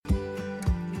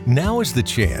Now is the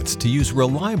chance to use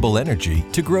reliable energy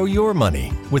to grow your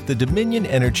money with the Dominion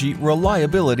Energy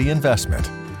Reliability Investment.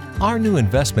 Our new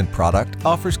investment product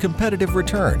offers competitive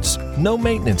returns, no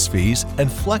maintenance fees,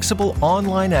 and flexible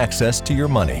online access to your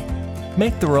money.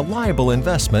 Make the reliable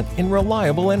investment in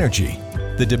reliable energy.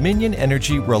 The Dominion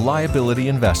Energy Reliability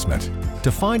Investment.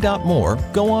 To find out more,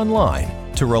 go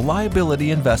online to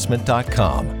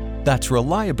reliabilityinvestment.com. That's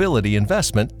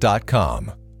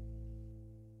reliabilityinvestment.com.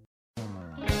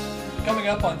 Coming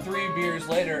up on 3 Beers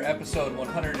Later, episode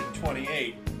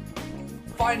 128.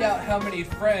 Find out how many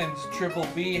friends Triple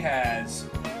B has.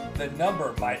 The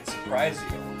number might surprise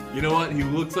you. You know what? He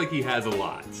looks like he has a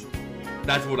lot.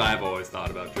 That's what I've always thought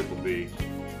about Triple B.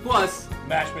 Plus,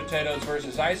 Mashed potatoes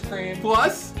versus ice cream.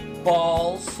 plus,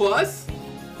 Balls. plus,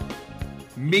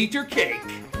 meter cake.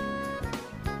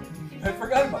 I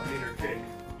forgot about meter cake.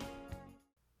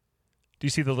 Do you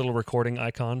see the little recording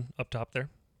icon up top there?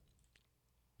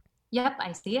 Yep,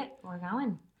 I see it. We're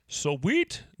going.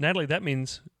 Sweet. Natalie, that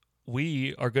means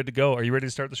we are good to go. Are you ready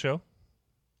to start the show?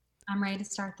 I'm ready to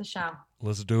start the show.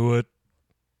 Let's do it.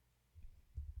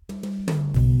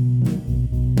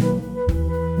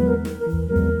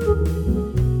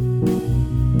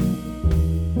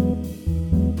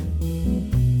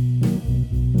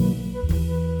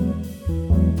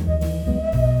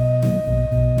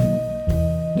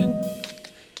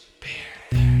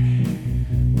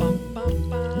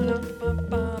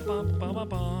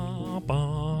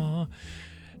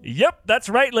 Yep, that's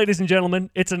right, ladies and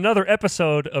gentlemen. It's another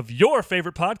episode of your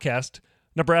favorite podcast,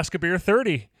 Nebraska Beer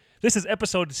 30. This is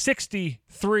episode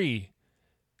 63.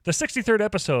 The 63rd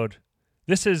episode.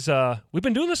 This is, we've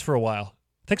been doing this for a while.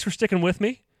 Thanks for sticking with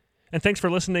me, and thanks for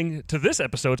listening to this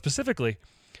episode specifically.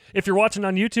 If you're watching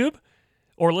on YouTube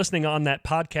or listening on that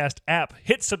podcast app,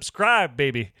 hit subscribe,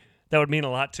 baby. That would mean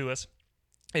a lot to us.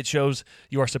 It shows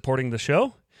you are supporting the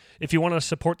show. If you want to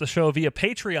support the show via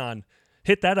Patreon,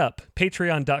 hit that up,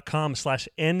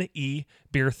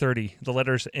 patreon.com/NEBeer30, the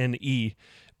letters NE,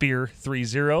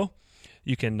 Beer30.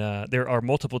 You can, there are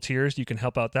multiple tiers. You can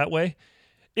help out that way.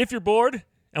 If you're bored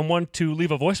and want to leave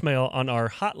a voicemail on our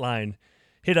hotline,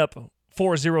 hit up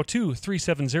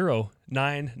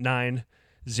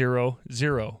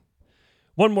 402-370-9900.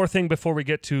 One more thing before we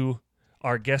get to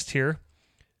our guest here.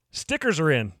 Stickers are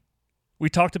in. We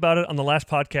talked about it on the last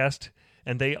podcast,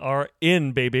 and they are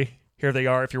in, baby. Here they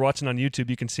are. If you're watching on YouTube,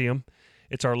 you can see them.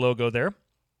 It's our logo there.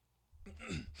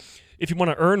 If you want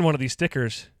to earn one of these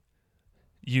stickers,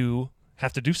 you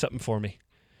have to do something for me.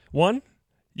 One,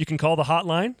 you can call the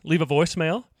hotline, leave a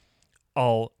voicemail.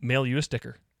 I'll mail you a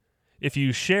sticker. If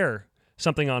you share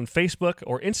something on Facebook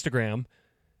or Instagram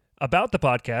about the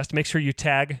podcast, make sure you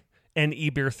tag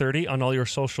NEBeer30 on all your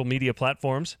social media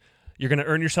platforms. You're going to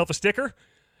earn yourself a sticker.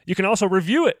 You can also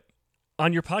review it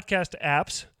on your podcast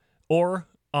apps or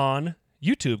on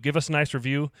YouTube. Give us a nice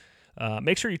review.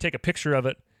 Make sure you take a picture of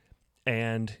it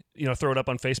and, throw it up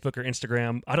on Facebook or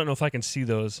Instagram. I don't know if I can see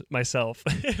those myself,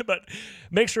 but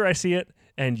make sure I see it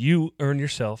and you earn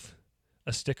yourself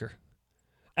a sticker.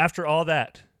 After all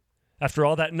that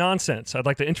nonsense, I'd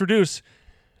like to introduce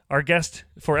our guest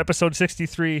for episode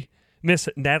 63, Miss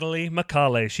Natalie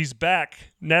McCauley. She's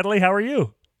back. Natalie, how are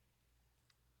you?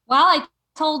 Well, I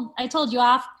told you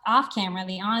off camera.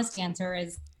 The honest answer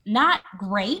is not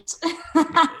great.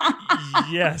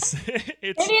 Yes. Maybe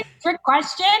it's a trick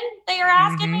question that you're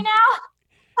asking me now.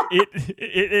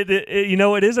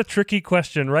 It is a tricky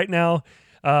question right now.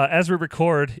 As we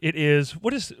record, it is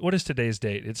what is today's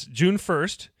date? It's June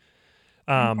 1st. June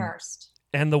 1st.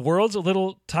 And the world's a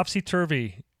little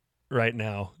topsy-turvy right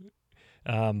now.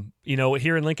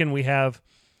 Here in Lincoln, we have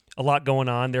a lot going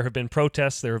on. There have been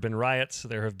protests. There have been riots.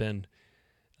 There have been,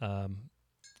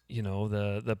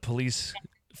 the police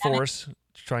force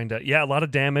trying to, a lot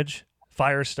of damage.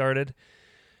 Fires started.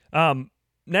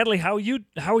 Natalie, how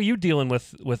are you dealing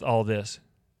with all this?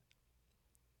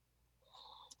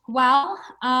 Well,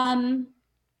 I'm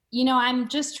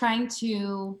just trying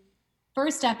to,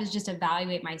 first step is just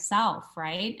evaluate myself,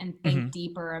 right? And think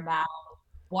deeper about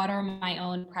what are my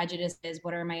own prejudices,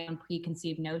 what are my own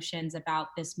preconceived notions about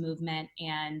this movement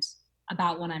and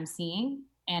about what I'm seeing,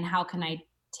 and how can I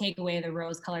take away the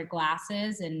rose-colored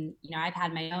glasses. And, I've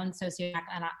had my own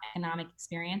socioeconomic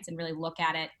experience and really look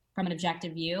at it from an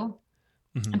objective view.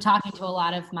 I'm talking to a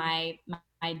lot of my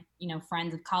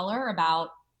friends of color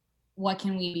about what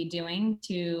can we be doing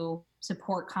to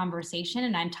support conversation.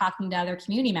 And I'm talking to other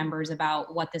community members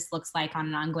about what this looks like on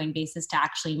an ongoing basis to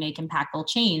actually make impactful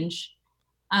change.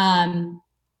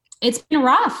 It's been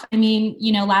rough.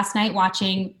 Last night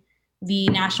watching the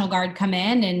National Guard come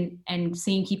in and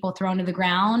seeing people thrown to the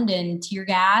ground and tear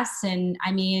gas. And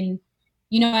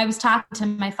I was talking to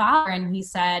my father and he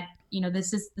said,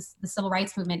 the civil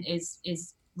rights movement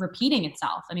is repeating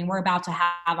itself. I mean, we're about to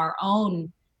have our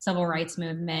own civil rights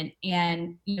movement,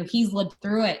 and he's lived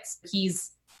through it. So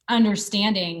he's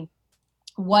understanding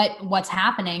what's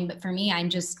happening. But for me, I'm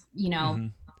just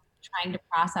trying to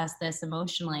process this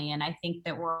emotionally, and I think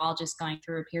that we're all just going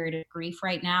through a period of grief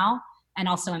right now, and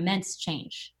also immense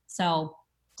change. So,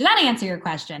 did that answer your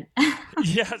question?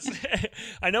 Yes,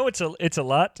 I know it's a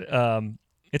lot.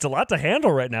 It's a lot to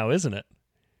handle right now, isn't it?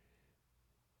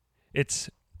 It's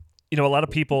a lot of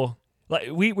people, like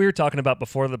we were talking about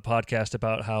before the podcast,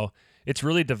 about how it's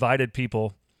really divided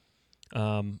people,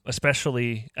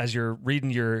 especially as you're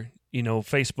reading your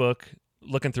Facebook,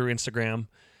 looking through Instagram.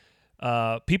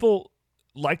 People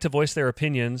like to voice their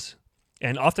opinions,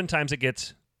 and oftentimes it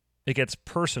gets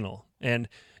personal. And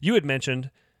you had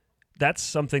mentioned that's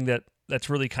something that's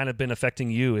really kind of been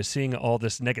affecting you, is seeing all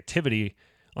this negativity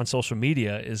on social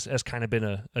media has kind of been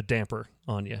a damper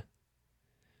on you.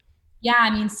 Yeah,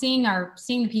 I mean, seeing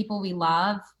the people we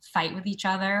love fight with each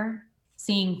other,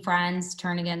 seeing friends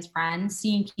turn against friends,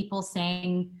 seeing people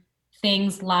saying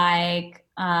things like,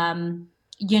 unfriend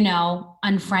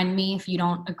me if you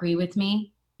don't agree with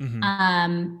me.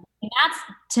 Mm-hmm.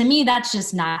 To me, that's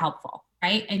just not helpful,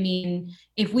 right? I mean,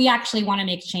 if we actually want to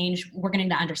make change, we're going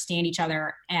to understand each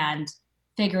other and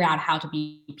figure out how to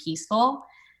be peaceful.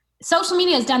 Social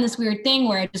media has done this weird thing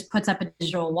where it just puts up a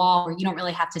digital wall where you don't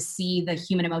really have to see the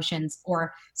human emotions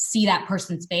or see that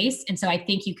person's face. And so I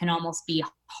think you can almost be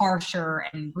harsher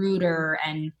and ruder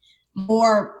and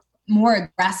more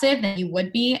aggressive than you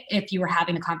would be if you were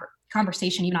having a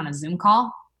conversation even on a Zoom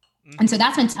call. Mm-hmm. And so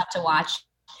that's been tough to watch.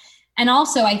 And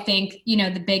also I think,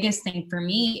 the biggest thing for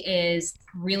me is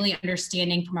really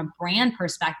understanding from a brand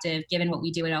perspective, given what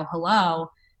we do at Oh Hello,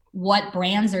 what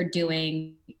brands are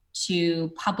doing to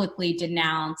publicly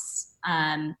denounce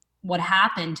what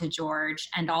happened to George,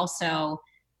 and also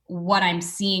what I'm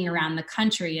seeing around the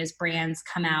country as brands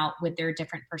come out with their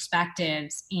different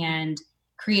perspectives and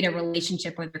create a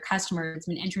relationship with their customers. It's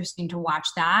been interesting to watch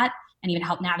that and even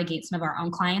help navigate some of our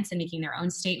own clients and making their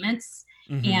own statements,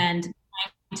 mm-hmm. and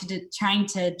trying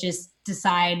to just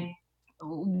decide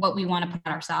what we want to put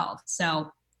out ourselves. So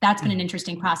that's been an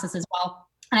interesting process as well.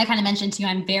 And I kind of mentioned to you,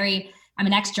 I'm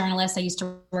an ex-journalist. I used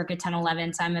to work at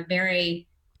 1011, so I'm a very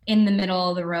in the middle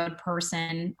of the road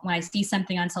person. When I see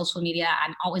something on social media,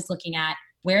 I'm always looking at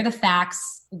where are the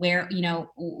facts, where are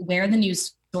the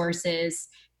news sources,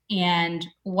 and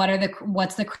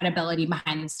what's the credibility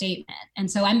behind the statement. And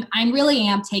so I'm really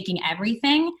am taking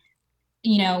everything,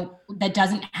 that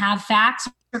doesn't have facts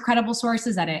or credible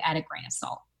sources at a grain of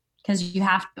salt, because you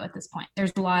have to at this point.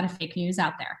 There's a lot of fake news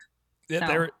out there.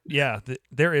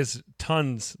 There is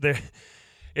tons there.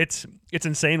 It's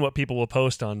insane what people will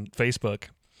post on Facebook,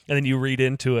 and then you read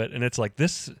into it, and it's like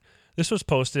this was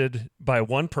posted by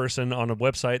one person on a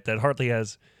website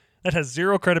that has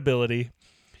zero credibility,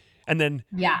 and then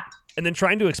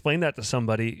trying to explain that to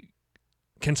somebody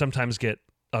can sometimes get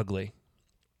ugly.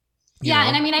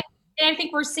 And I mean, I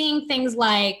think we're seeing things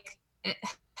like,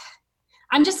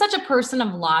 I'm just such a person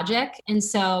of logic, and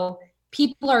so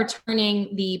people are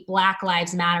turning the Black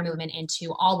Lives Matter movement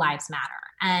into All Lives Matter.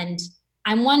 And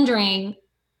I'm wondering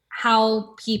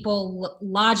how people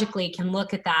logically can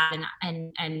look at that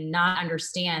and not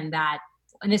understand that,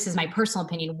 and this is my personal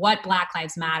opinion, what Black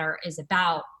Lives Matter is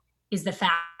about is the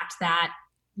fact that,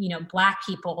 Black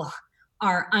people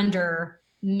are under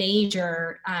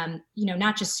major,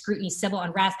 not just scrutiny, civil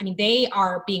unrest. I mean, they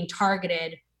are being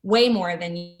targeted way more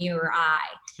than you or I.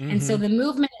 Mm-hmm. And so the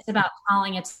movement is about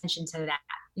calling attention to that,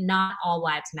 not all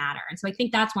lives matter. And so I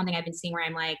think that's one thing I've been seeing where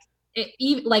I'm like,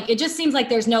 it just seems like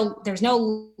there's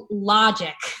no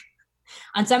logic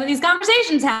on some of these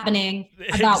conversations happening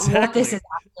about what this is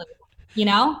actually,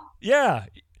 Yeah.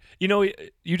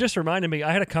 You just reminded me,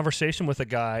 I had a conversation with a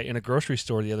guy in a grocery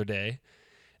store the other day,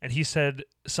 and he said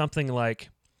something like,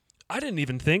 I didn't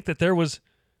even think that there was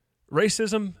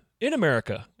racism in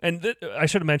America. And I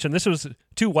should have mentioned, this was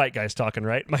two white guys talking,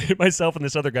 right? Myself and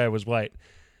this other guy was white.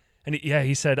 And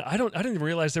he said, I didn't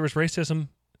realize there was racism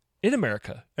in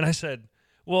America. And I said,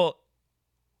 well,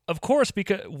 of course,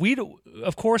 because we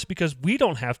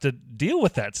don't have to deal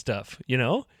with that stuff,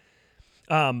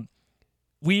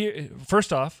 We,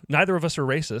 first off, neither of us are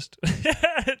racist.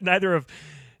 Neither of,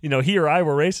 he or I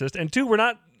were racist. And two, we're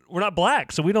not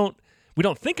black, so we don't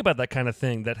think about that kind of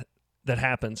thing that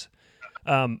happens.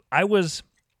 I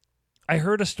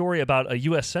heard a story about a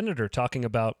U.S. senator talking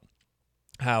about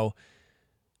how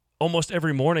almost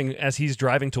every morning as he's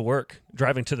driving to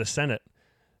the Senate,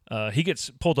 he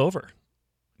gets pulled over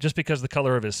just because of the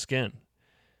color of his skin.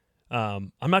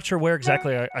 I'm not sure where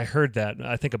exactly I heard that.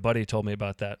 I think a buddy told me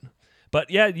about that. But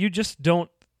yeah, you just don't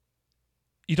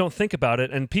think about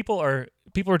it, and people are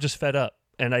just fed up.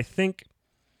 And I think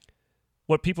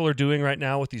what people are doing right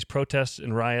now with these protests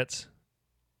and riots,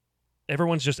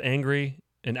 everyone's just angry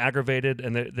and aggravated,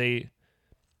 and they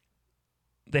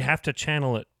have to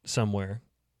channel it somewhere.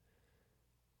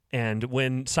 And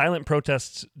when silent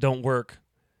protests don't work,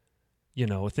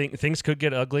 things could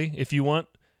get ugly. If you want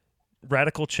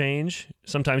radical change,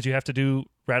 sometimes you have to do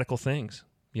radical things,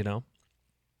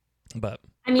 But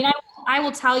I mean, I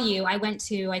will tell you, I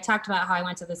talked about how I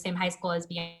went to the same high school as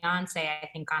Beyonce, I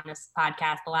think, on this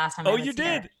podcast the last time. Oh, you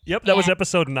did? Yep, that was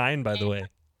episode 9, by the way.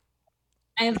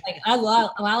 I was like a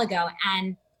while ago.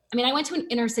 And I mean, I went to an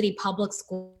inner city public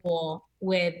school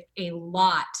with a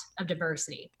lot of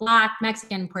diversity: Black,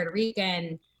 Mexican, Puerto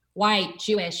Rican, white,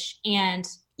 Jewish. And,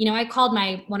 I called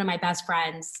one of my best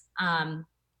friends.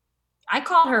 I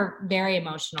called her very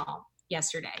emotional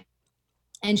yesterday.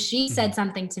 And she said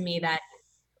something to me that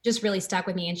just really stuck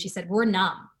with me. And she said, "We're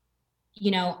numb.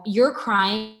 You're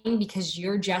crying because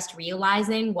you're just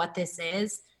realizing what this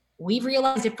is. We've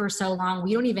realized it for so long.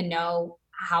 We don't even know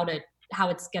how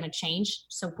it's going to change.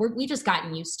 So we just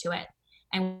gotten used to it,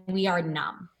 and we are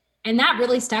numb." And that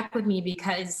really stuck with me,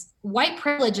 because white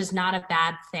privilege is not a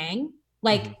bad thing.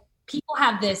 Like, people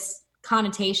have this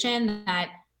connotation that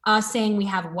us saying we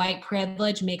have white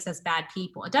privilege makes us bad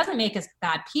people. It doesn't make us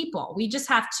bad people. We just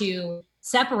have to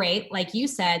separate, like you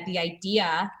said, the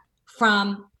idea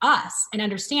from us and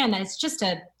understand that it's just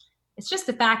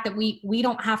the fact that we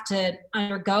don't have to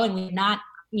undergo, and we've not,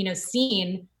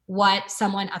 seen what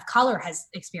someone of color has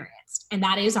experienced. And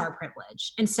that is our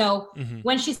privilege. And so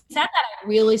when she said that, I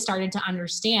really started to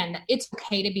understand that it's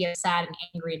okay to be sad and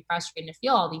angry and frustrated and to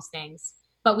feel all these things.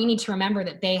 But we need to remember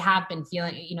that they have been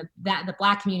feeling, that the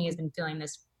Black community has been feeling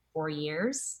this for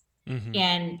years.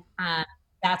 And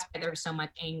that's why there's so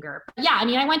much anger. But yeah, I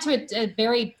mean, I went to a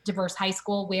very diverse high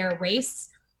school where race,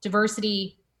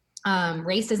 diversity,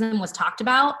 racism was talked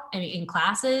about in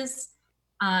classes.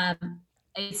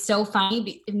 It's so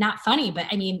funny, not funny, but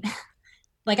I mean,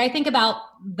 like, I think about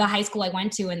the high school I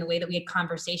went to and the way that we had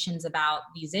conversations about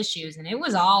these issues, and it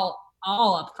was all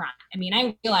up front. I mean,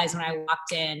 I realized when I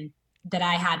walked in that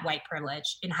I had white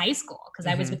privilege in high school, because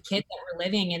I was with kids that were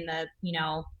living in the,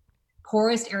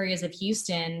 poorest areas of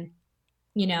Houston,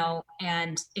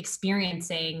 and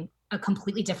experiencing a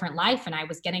completely different life. And I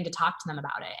was getting to talk to them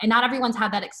about it. And not everyone's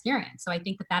had that experience. So I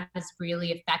think that has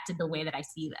really affected the way that I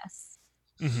see this.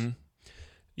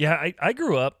 Yeah, I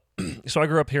grew up, so I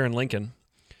grew up here in Lincoln.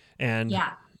 And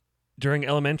during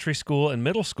elementary school and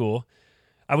middle school,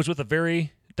 I was with a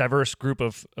very diverse group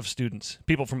of students,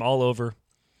 people from all over,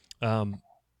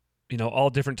 all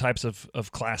different types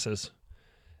of classes.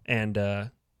 And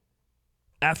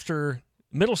after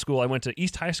middle school, I went to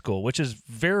East High School, which is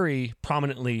very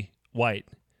prominently white.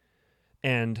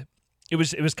 And it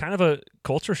was kind of a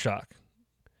culture shock,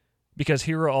 because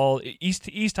here are all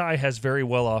East High has very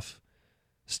well off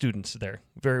students there.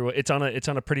 Very well. It's on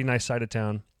a pretty nice side of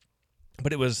town.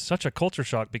 But it was such a culture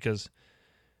shock because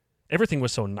everything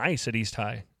was so nice at East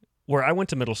High. Where I went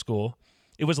to middle school,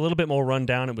 it was a little bit more run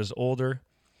down. It was older.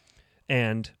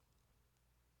 And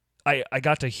I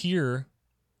got to hear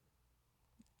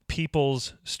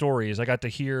people's stories. I got to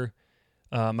hear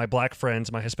my Black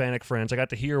friends, my Hispanic friends. I got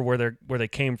to hear where they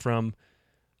came from,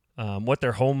 what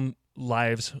their home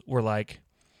lives were like.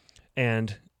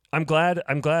 And I'm glad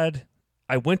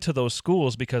I went to those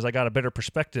schools, because I got a better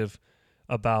perspective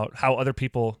about how other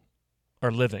people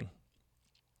are living.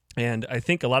 And I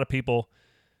think a lot of people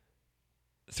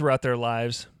throughout their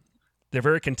lives, they're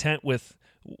very content with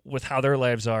how their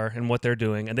lives are and what they're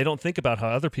doing, and they don't think about how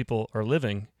other people are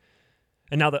living.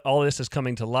 And now that all this is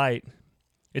coming to light,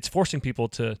 it's forcing people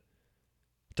to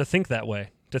think that way,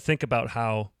 to think about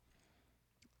how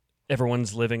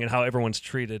everyone's living and how everyone's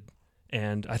treated.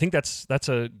 And I think that's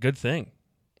a good thing.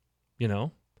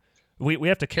 We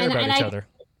have to care about each other.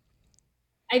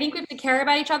 I think we have to care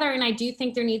about each other, and I do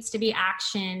think there needs to be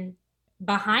action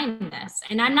behind this.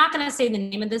 And I'm not going to say the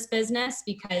name of this business,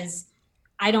 because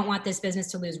I don't want this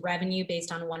business to lose revenue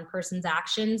based on one person's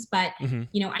actions. But,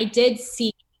 I did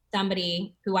see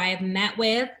somebody who I have met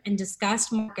with and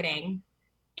discussed marketing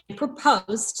and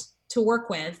proposed to work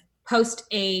with post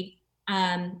a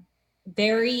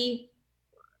very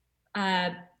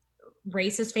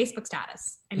racist Facebook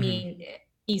status. I mean,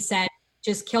 he said,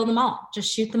 just kill them all,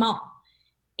 just shoot them all.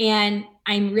 And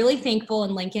I'm really thankful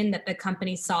in Lincoln that the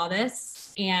company saw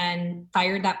this and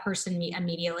fired that person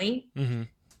immediately.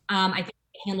 I think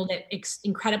they handled it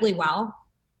incredibly well.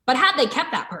 But had they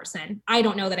kept that person, I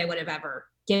don't know that I would have ever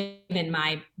given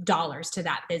my dollars to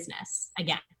that business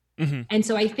again. Mm-hmm. And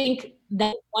so I think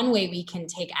that one way we can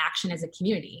take action as a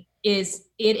community is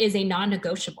it is a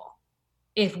non-negotiable.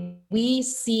 If we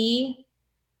see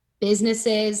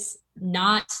businesses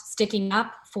not sticking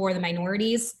up for the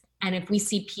minorities, and if we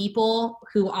see people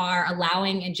who are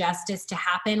allowing injustice to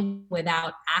happen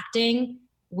without acting,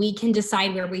 we can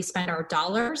decide where we spend our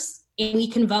dollars, and we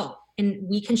can vote, and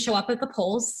we can show up at the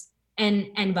polls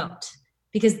and vote,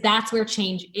 because that's where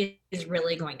change is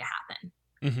really going to happen.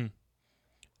 Mm-hmm.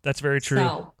 That's very true.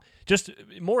 So, just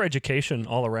more education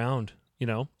all around,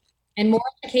 and more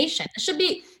education. It should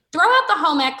be, throw out the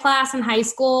home ec class in high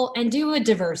school and do a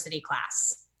diversity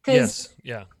class. Yes.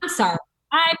 Yeah. I'm sorry.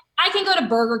 I can go to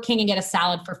Burger King and get a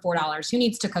salad for $4. Who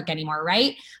needs to cook anymore,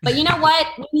 right? But you know what?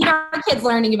 We need our kids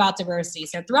learning about diversity.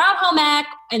 So throw out home ec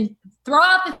and throw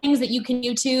out the things that you can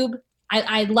YouTube.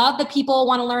 I love that people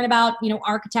want to learn about,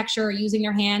 architecture or using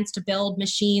their hands to build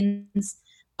machines.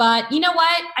 But you know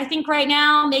what? I think right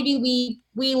now, maybe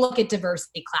we look at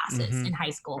diversity classes in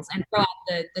high schools and throw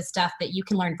out the stuff that you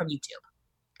can learn from YouTube.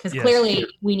 Because clearly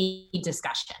we need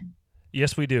discussion.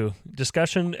 Yes, we do.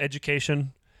 Discussion,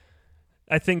 education.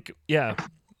 I think, yeah.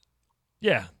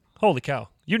 Holy cow.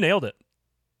 You nailed it.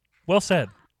 Well said.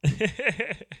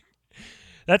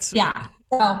 That's yeah.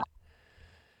 So,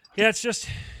 yeah, it's just,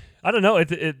 I don't know.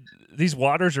 These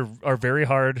waters are very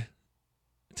hard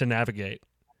to navigate.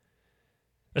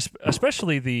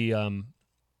 Especially the,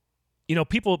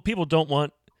 people don't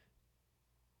want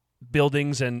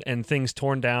buildings and things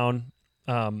torn down.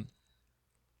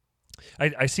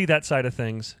 I see that side of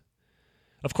things.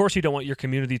 Of course, you don't want your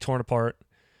community torn apart,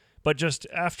 but just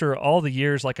after all the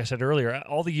years, like I said earlier,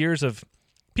 all the years of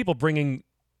people bringing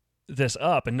this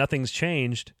up and nothing's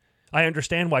changed, I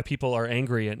understand why people are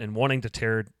angry and wanting to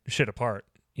tear shit apart,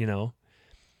 And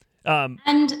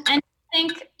I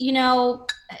think,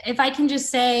 if I can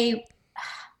just say,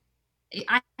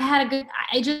 I'm half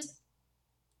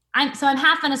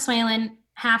Venezuelan,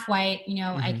 half white,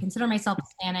 I consider myself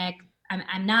Hispanic.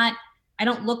 I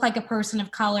don't look like a person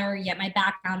of color, yet my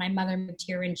background, my mother moved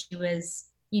here when she was,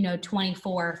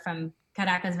 24 from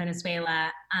Caracas,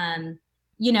 Venezuela.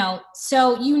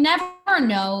 So you never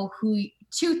know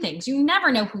two things. You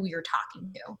never know who you're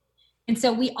talking to. And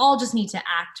so we all just need to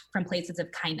act from places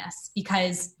of kindness,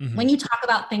 because when you talk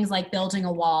about things like building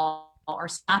a wall or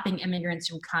stopping immigrants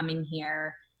from coming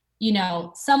here,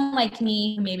 someone like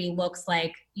me who maybe looks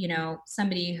like,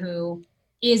 somebody who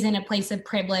is in a place of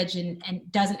privilege and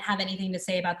doesn't have anything to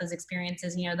say about those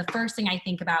experiences. The first thing I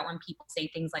think about when people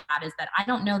say things like that is that I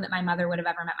don't know that my mother would have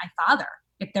ever met my father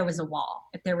if there was a wall,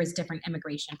 if there was different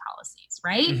immigration policies,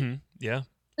 right? Mm-hmm. Yeah.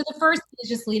 So the first is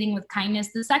just leading with kindness.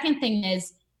 The second thing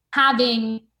is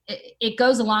it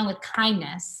goes along with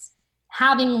kindness,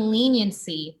 having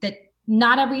leniency, that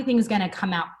not everything's going to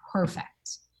come out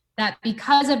perfect. That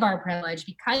because of our privilege,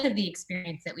 because of the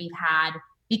experience that we've had,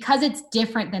 because it's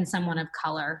different than someone of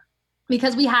color,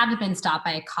 because we haven't been stopped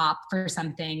by a cop for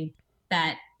something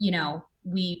that,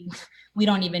 we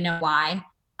don't even know why.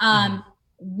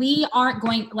 We aren't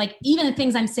going, even the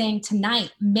things I'm saying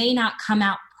tonight may not come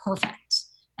out perfect.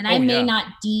 And I may not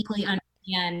deeply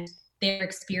understand their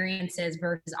experiences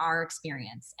versus our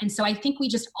experience. And so I think we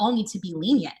just all need to be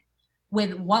lenient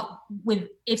with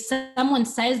if someone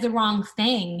says the wrong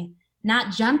thing,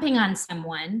 not jumping on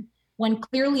someone when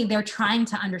clearly they're trying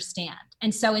to understand.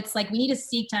 And so it's like we need to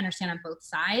seek to understand on both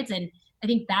sides. And I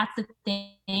think that's the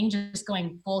thing, just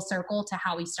going full circle to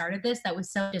how we started this, that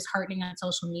was so disheartening on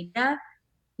social media.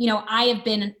 I have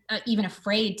been even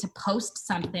afraid to post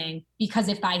something, because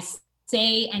if I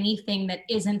say anything that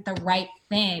isn't the right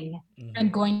thing, I'm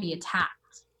going to be attacked.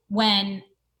 When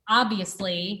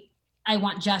obviously I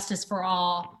want justice for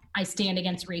all. I stand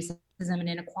against racism and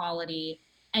inequality.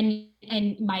 And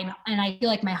I feel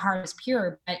like my heart is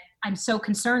pure, but I'm so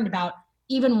concerned about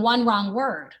even one wrong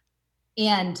word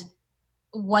and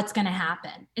what's going to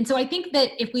happen. And so I think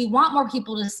that if we want more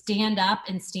people to stand up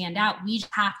and stand out, we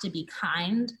just have to be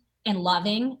kind and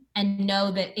loving and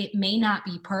know that it may not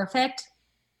be perfect,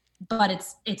 but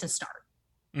it's a start.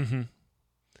 Mm-hmm.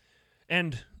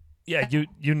 And yeah,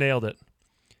 you nailed it.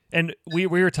 And we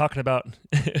were talking about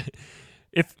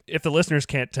if the listeners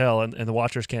can't tell and the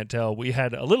watchers can't tell, we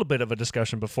had a little bit of a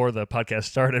discussion before the podcast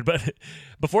started. But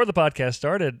before the podcast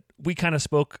started, we kind of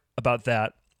spoke about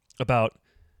that, about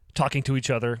talking to each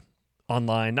other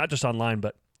online, not just online,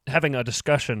 but having a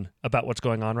discussion about what's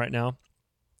going on right now.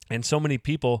 And so many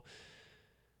people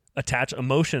attach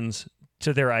emotions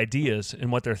to their ideas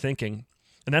and what they're thinking.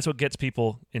 And that's what gets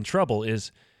people in trouble,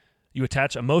 is you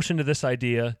attach emotion to this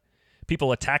idea,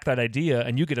 people attack that idea,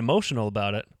 and you get emotional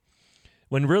about it.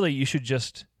 when really you should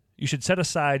set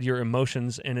aside your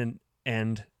emotions and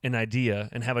an idea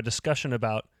and have a discussion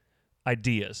about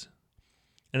ideas.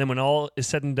 And then when all is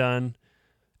said and done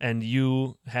and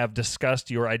you have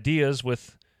discussed your ideas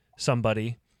with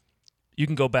somebody, you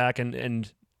can go back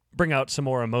and bring out some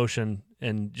more emotion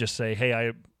and just say,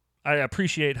 hey, I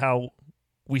appreciate how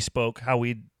we spoke, how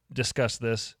we discussed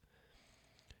this.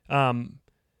 I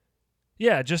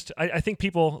think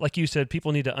people, like you said,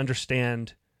 people need to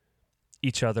understand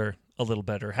each other a little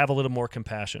better, have a little more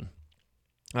compassion.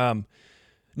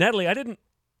 Natalie, I didn't,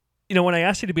 when I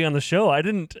asked you to be on the show, I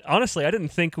didn't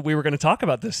think we were going to talk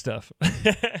about this stuff.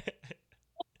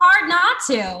 Hard not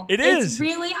to. It's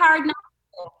really hard not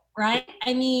to, right?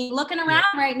 I mean, looking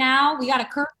around right now, we got a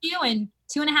curfew in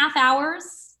 2.5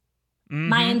 hours. Mm-hmm.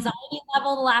 My anxiety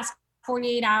level the last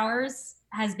 48 hours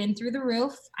has been through the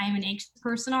roof. I am an anxious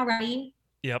person already.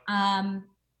 Yep.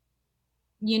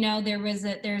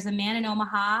 There's a man in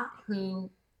Omaha who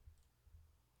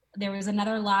there was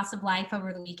another loss of life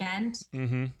over the weekend.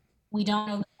 Mm-hmm. We don't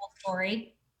know the whole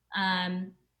story.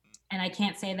 And I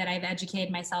can't say that I've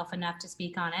educated myself enough to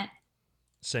speak on it.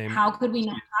 Same. How could we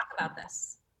not talk about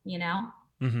this?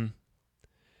 Mm-hmm.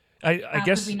 I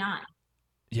guess could we not?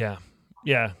 Yeah.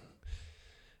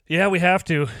 We have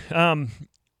to.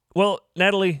 Well,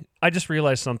 Natalie, I just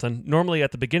realized something. Normally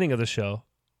at the beginning of the show,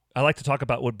 I like to talk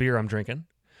about what beer I'm drinking.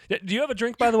 Do you have a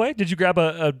drink, by the way? Did you grab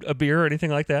a beer or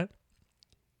anything like that?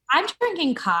 I'm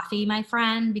drinking coffee, my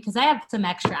friend, because I have some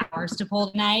extra hours to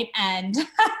pull tonight. And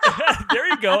there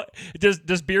you go.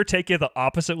 Does beer take you the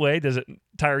opposite way? Does it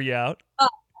tire you out?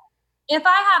 If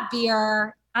I have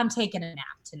beer, I'm taking a nap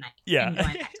tonight. Yeah. I'm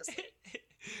going back to sleep.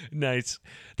 Nice.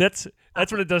 That's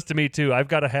what it does to me too. I've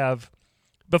got to have,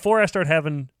 before I start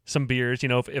having some beers,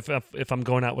 if I'm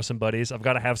going out with some buddies, I've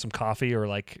got to have some coffee or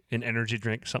like an energy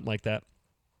drink, something like that,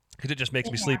 because it just makes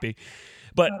me sleepy.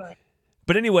 But Totally.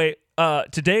 But anyway,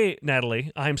 today,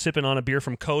 Natalie, I'm sipping on a beer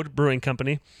from Code Brewing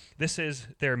Company. This is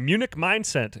their Munich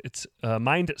Mindset. It's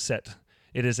Mindset.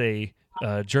 It is a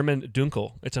German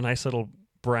Dunkel. It's a nice little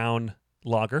brown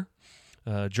lager,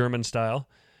 German style.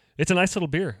 It's a nice little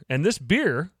beer. And this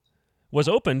beer was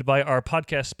opened by our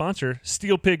podcast sponsor,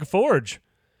 Steel Pig Forge.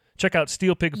 Check out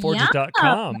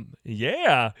steelpigforge.com.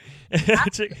 Yeah.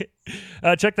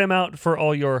 Check them out for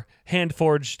all your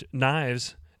hand-forged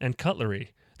knives and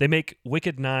cutlery. They make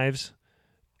wicked knives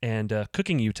and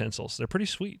cooking utensils. They're pretty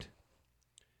sweet.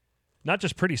 Not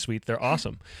just pretty sweet, they're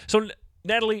awesome. So,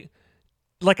 Natalie,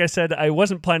 like I said, I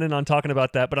wasn't planning on talking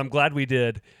about that, but I'm glad we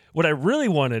did. What I really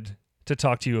wanted to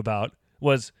talk to you about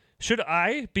was, should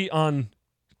I be on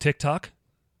TikTok?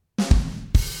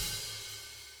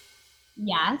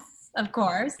 Yes, of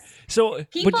course. So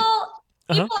people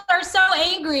are so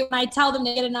angry when I tell them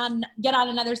to get on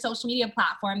another social media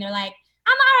platform. They're like,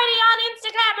 I'm already on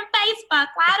Instagram and Facebook.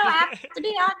 Why do I have to be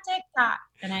on TikTok?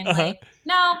 And I'm like,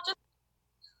 no,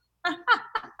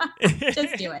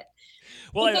 just do it.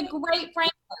 Well, it's a great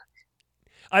framework.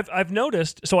 I've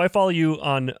noticed. So I follow you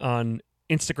on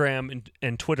Instagram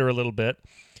and Twitter a little bit,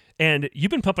 and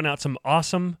you've been pumping out some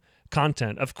awesome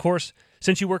content. Of course,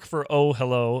 since you work for Oh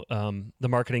Hello, the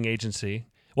marketing agency.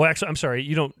 Well, actually, I'm sorry,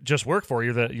 you don't just work for.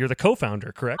 You're the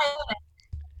co-founder, correct?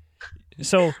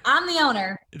 So I'm the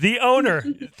owner. The owner.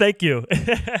 Thank you.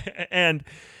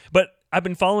 But I've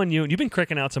been following you, and you've been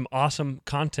cracking out some awesome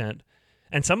content,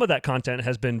 and some of that content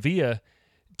has been via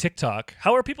TikTok.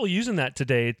 How are people using that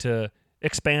today to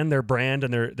expand their brand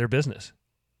and their business?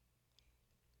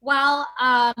 Well,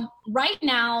 right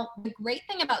now, the great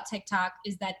thing about TikTok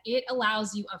is that it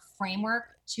allows you a framework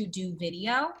to do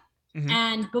video. Mm-hmm.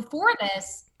 And before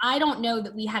this, I don't know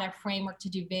that we had a framework to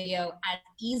do video as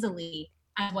easily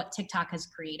as what TikTok has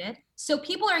created. So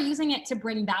people are using it to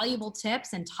bring valuable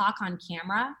tips and talk on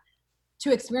camera,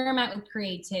 to experiment with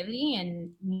creativity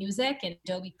and music and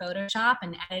Adobe Photoshop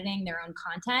and editing their own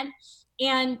content,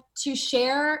 and to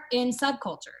share in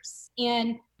subcultures.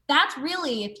 And that's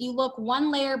really, if you look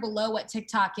one layer below what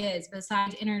TikTok is,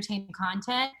 besides entertainment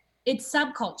content, it's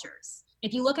subcultures.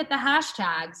 If you look at the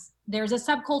hashtags, there's a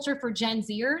subculture for Gen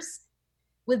Zers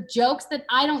with jokes that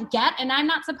I don't get and I'm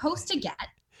not supposed to get,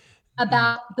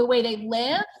 about the way they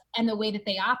live and the way that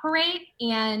they operate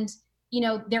and,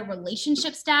 their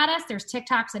relationship status. There's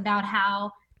TikToks about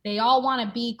how they all want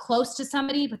to be close to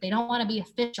somebody, but they don't want to be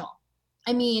official.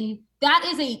 I mean, that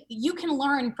is you can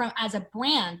learn from, as a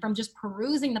brand, from just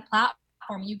perusing the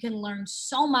platform, you can learn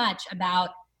so much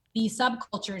about these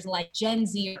subcultures like Gen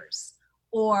Zers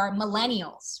or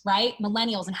millennials, right?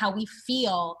 Millennials and how we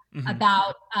feel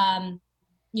about,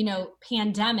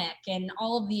 pandemic and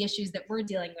all of the issues that we're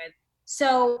dealing with.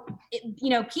 So,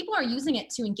 people are using it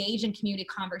to engage in community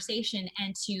conversation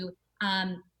and to,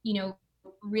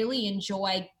 really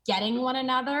enjoy getting one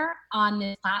another on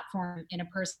this platform in a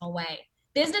personal way.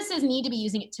 Businesses need to be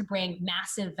using it to bring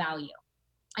massive value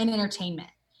and entertainment.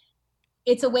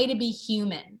 It's a way to be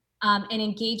human and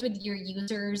engage with your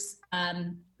users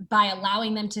by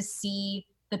allowing them to see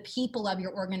the people of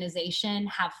your organization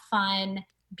have fun,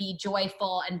 be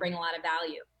joyful, and bring a lot of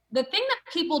value. The thing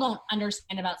that people don't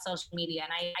understand about social media,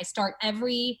 and I start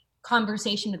every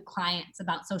conversation with clients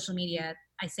about social media,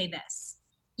 I say this: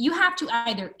 you have to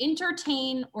either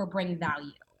entertain or bring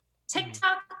value.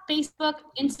 TikTok, Facebook,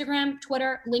 Instagram,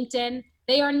 Twitter, LinkedIn,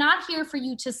 they are not here for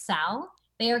you to sell.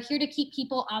 They are here to keep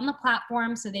people on the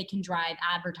platform so they can drive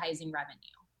advertising revenue.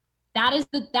 That is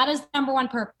the number one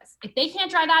purpose. If they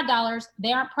can't drive ad dollars,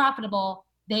 they aren't profitable.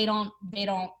 They don't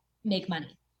make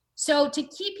money. So to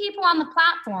keep people on the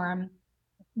platform,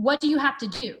 what do you have to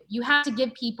do? You have to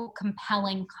give people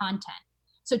compelling content.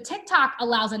 So TikTok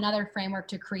allows another framework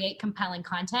to create compelling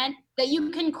content that you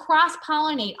can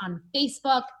cross-pollinate on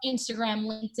Facebook, Instagram,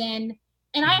 LinkedIn.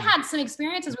 And I had some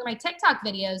experiences where my TikTok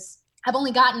videos have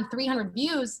only gotten 300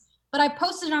 views, but I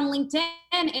posted it on LinkedIn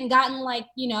and gotten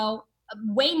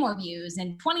way more views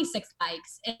and 26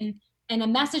 likes and a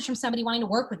message from somebody wanting to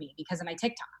work with me because of my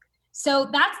TikTok. So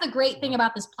that's the great thing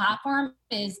about this platform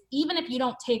is even if you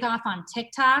don't take off on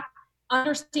TikTok,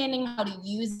 understanding how to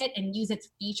use it and use its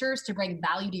features to bring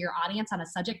value to your audience on a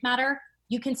subject matter,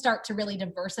 you can start to really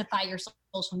diversify your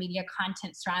social media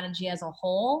content strategy as a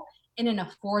whole in an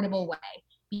affordable way.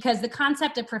 Because the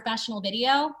concept of professional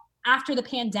video after the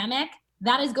pandemic,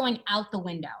 that is going out the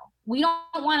window. We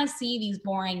don't want to see these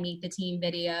boring Meet the Team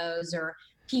videos or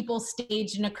people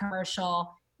staged in a commercial.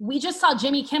 We just saw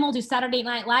Jimmy Kimmel do Saturday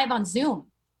Night Live on Zoom.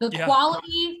 The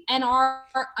quality and our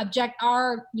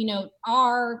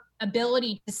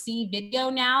ability to see video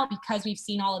now, because we've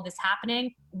seen all of this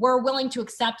happening, we're willing to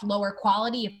accept lower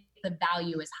quality if the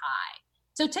value is high.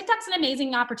 So TikTok's an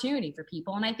amazing opportunity for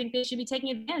people, and I think they should be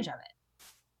taking advantage of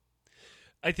it.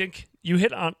 I think you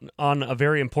hit on a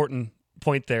very important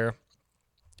point there.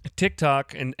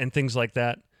 TikTok and things like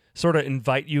that sort of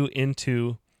invite you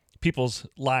into people's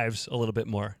lives a little bit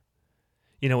more.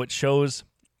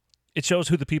 It shows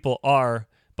who the people are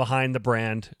behind the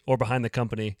brand or behind the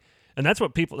company. And that's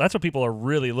what people are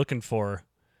really looking for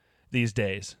these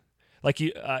days.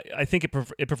 I think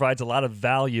it provides a lot of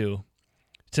value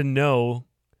to know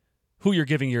who you're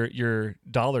giving your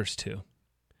dollars to.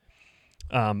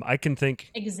 I can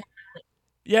think exactly.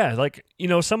 Yeah,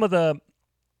 some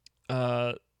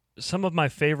of my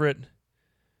favorite.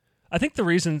 I think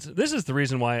this is the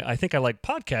reason why I think I like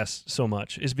podcasts so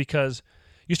much is because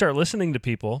you start listening to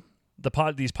people,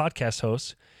 these podcast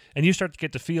hosts, and you start to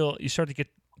get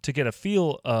a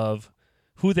feel of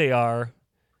who they are,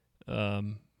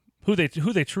 who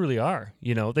they truly are.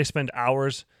 They spend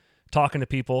hours talking to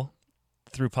people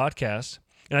through podcasts,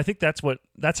 and I think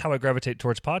that's how I gravitate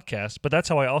towards podcasts. But that's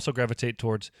how I also gravitate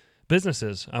towards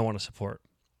businesses I want to support.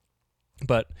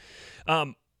 But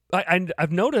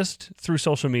I've noticed through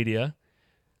social media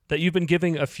that you've been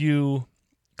giving a few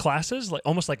classes,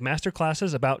 almost like master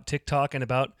classes about TikTok and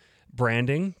about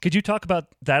branding. Could you talk about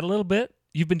that a little bit?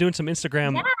 You've been doing some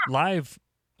Instagram live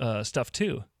stuff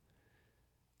too.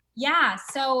 Yeah.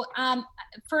 So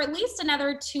for at least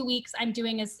another 2 weeks, I'm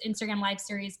doing this Instagram live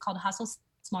series called Hustle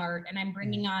Smart, and I'm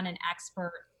bringing on an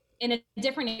expert in a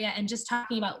different area and just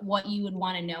talking about what you would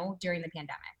want to know during the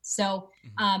pandemic. So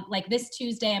like this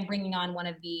Tuesday, I'm bringing on one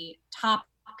of the top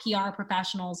PR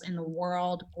professionals in the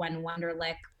world, Gwen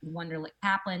Wunderlich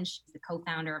Kaplan. She's the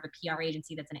co-founder of a PR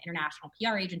agency that's an international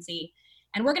PR agency.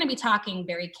 And we're going to be talking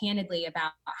very candidly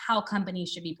about how companies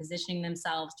should be positioning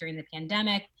themselves during the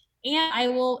pandemic. And I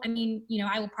will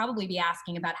probably be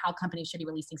asking about how companies should be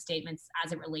releasing statements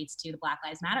as it relates to the Black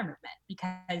Lives Matter movement,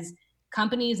 because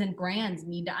companies and brands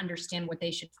need to understand what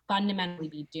they should fundamentally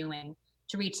be doing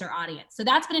to reach their audience. So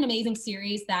that's been an amazing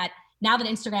series that now that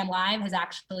Instagram Live has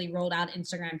actually rolled out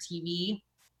Instagram TV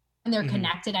and they're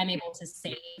connected, I'm able to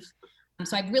save.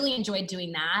 So I've really enjoyed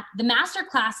doing that. The master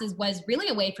classes was really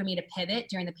a way for me to pivot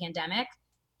during the pandemic.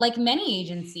 Like many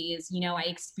agencies, I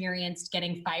experienced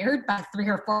getting fired by 3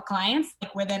 or 4 clients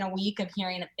within a week of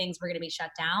hearing that things were going to be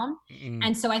shut down.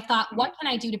 And so I thought, what can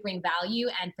I do to bring value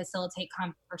and facilitate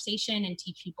conversation and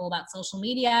teach people about social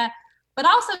media, but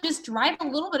also just drive a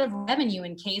little bit of revenue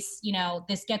in case,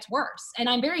 this gets worse. And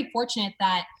I'm very fortunate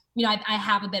that, I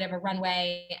have a bit of a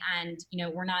runway and,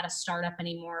 we're not a startup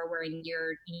anymore. We're in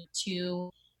year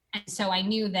 2. And so I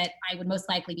knew that I would most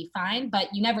likely be fine, but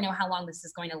you never know how long this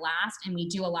is going to last. And we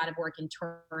do a lot of work in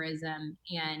tourism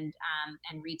and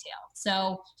retail.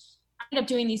 So ended up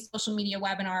doing these social media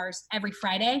webinars every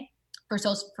Friday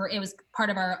it was part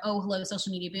of our Oh Hello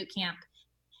Social Media Bootcamp.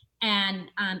 And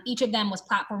each of them was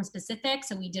platform specific.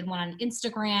 So we did one on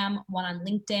Instagram, one on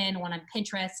LinkedIn, one on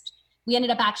Pinterest. We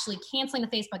ended up actually canceling the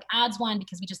Facebook ads one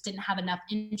because we just didn't have enough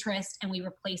interest, and we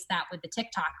replaced that with the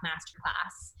TikTok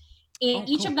masterclass. And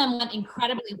each of them went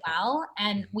incredibly well,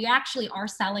 and we actually are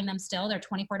selling them still. They're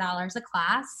 $24 a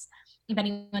class. If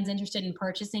anyone's interested in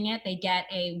purchasing it, they get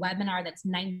a webinar that's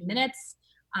 90 minutes.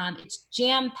 It's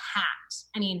jam-packed,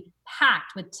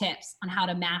 packed with tips on how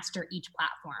to master each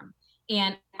platform.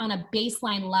 And on a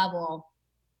baseline level,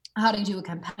 how to do a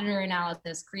competitor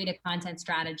analysis, create a content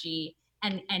strategy,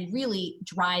 and really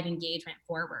drive engagement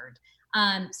forward.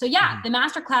 The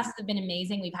master classes have been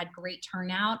amazing. We've had great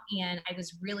turnout, and I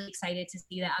was really excited to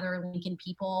see that other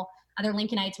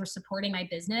Lincolnites were supporting my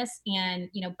business and,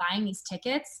 buying these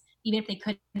tickets, even if they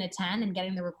couldn't attend, and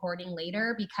getting the recording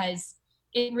later, because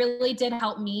it really did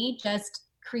help me just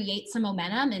create some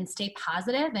momentum and stay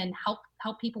positive and help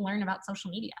people learn about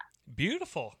social media.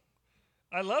 Beautiful.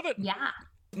 I love it. Yeah.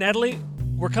 Natalie,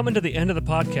 we're coming to the end of the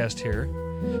podcast here.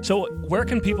 So where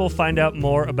can people find out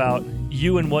more about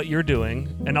you and what you're doing,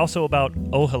 and also about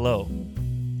Oh Hello?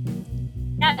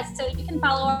 Yeah, so you can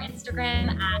follow our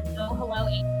Instagram at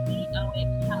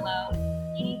OHelloHello,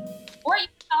 or you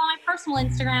can follow my personal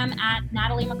Instagram at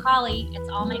Natalie McCauley. It's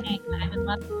all my name. I would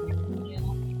love to hear from you.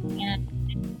 And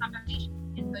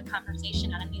it's good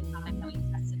conversation on any topic that we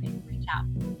discuss today. Reach out.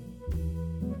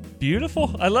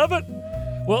 Beautiful. I love it.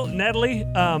 Well, Natalie,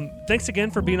 thanks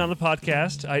again for being on the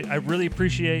podcast. I really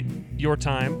appreciate your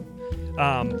time.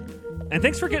 And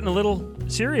thanks for getting a little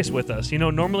serious with us.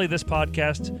 Normally this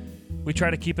podcast, we try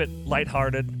to keep it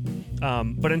lighthearted.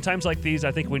 But in times like these,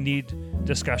 I think we need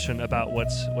discussion about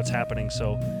what's happening.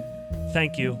 So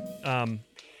thank you.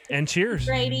 And cheers.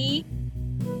 Grady.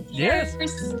 Yes.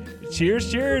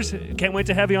 Cheers. Can't wait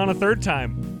to have you on a third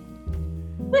time.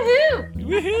 Woohoo!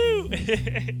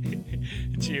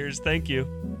 Cheers. Thank you.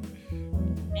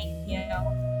 Thank you.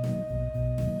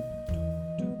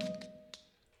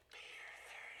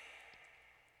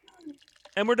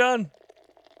 And we're done.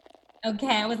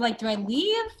 Okay, I was like, do I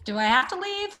leave? Do I have to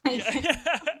leave?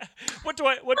 What do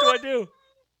I do?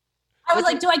 I was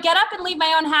like, do I get up and leave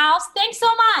my own house? Thanks so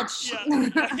much. Yeah.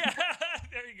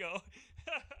 There you go.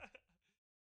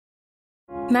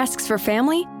 Masks for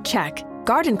family? Check.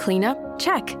 Garden cleanup?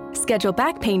 Check. Schedule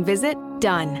back pain visit?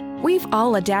 Done. We've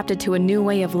all adapted to a new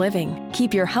way of living.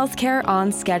 Keep your healthcare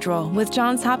on schedule with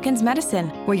Johns Hopkins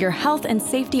Medicine, where your health and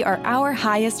safety are our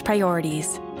highest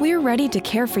priorities. We're ready to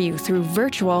care for you through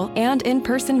virtual and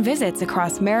in-person visits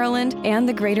across Maryland and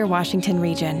the greater Washington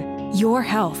region. Your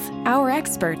health, our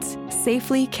experts,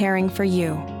 safely caring for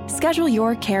you. Schedule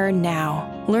your care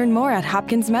now. Learn more at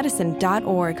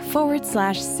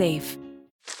hopkinsmedicine.org/safe.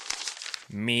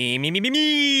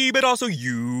 Me, but also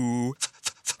you.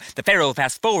 The Pharaoh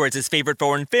fast forwards his favorite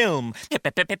foreign film,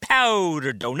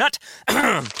 Powder Donut.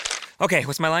 Okay,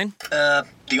 what's my line?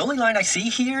 The only line I see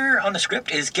here on the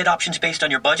script is get options based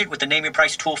on your budget with the Name Your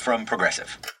Price tool from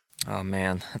Progressive. Oh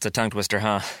man, that's a tongue twister,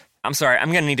 huh? I'm sorry,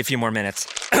 I'm gonna need a few more minutes.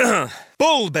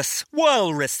 Bulbous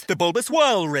Walrus, the Bulbous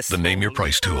Walrus. The Name Your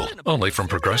Price tool, only from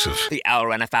Progressive. The owl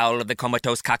ran afoul of the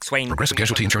comatose coxswain. Progressive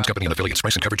Casualty Insurance Company and affiliates.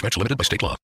 Price and coverage match limited by state law.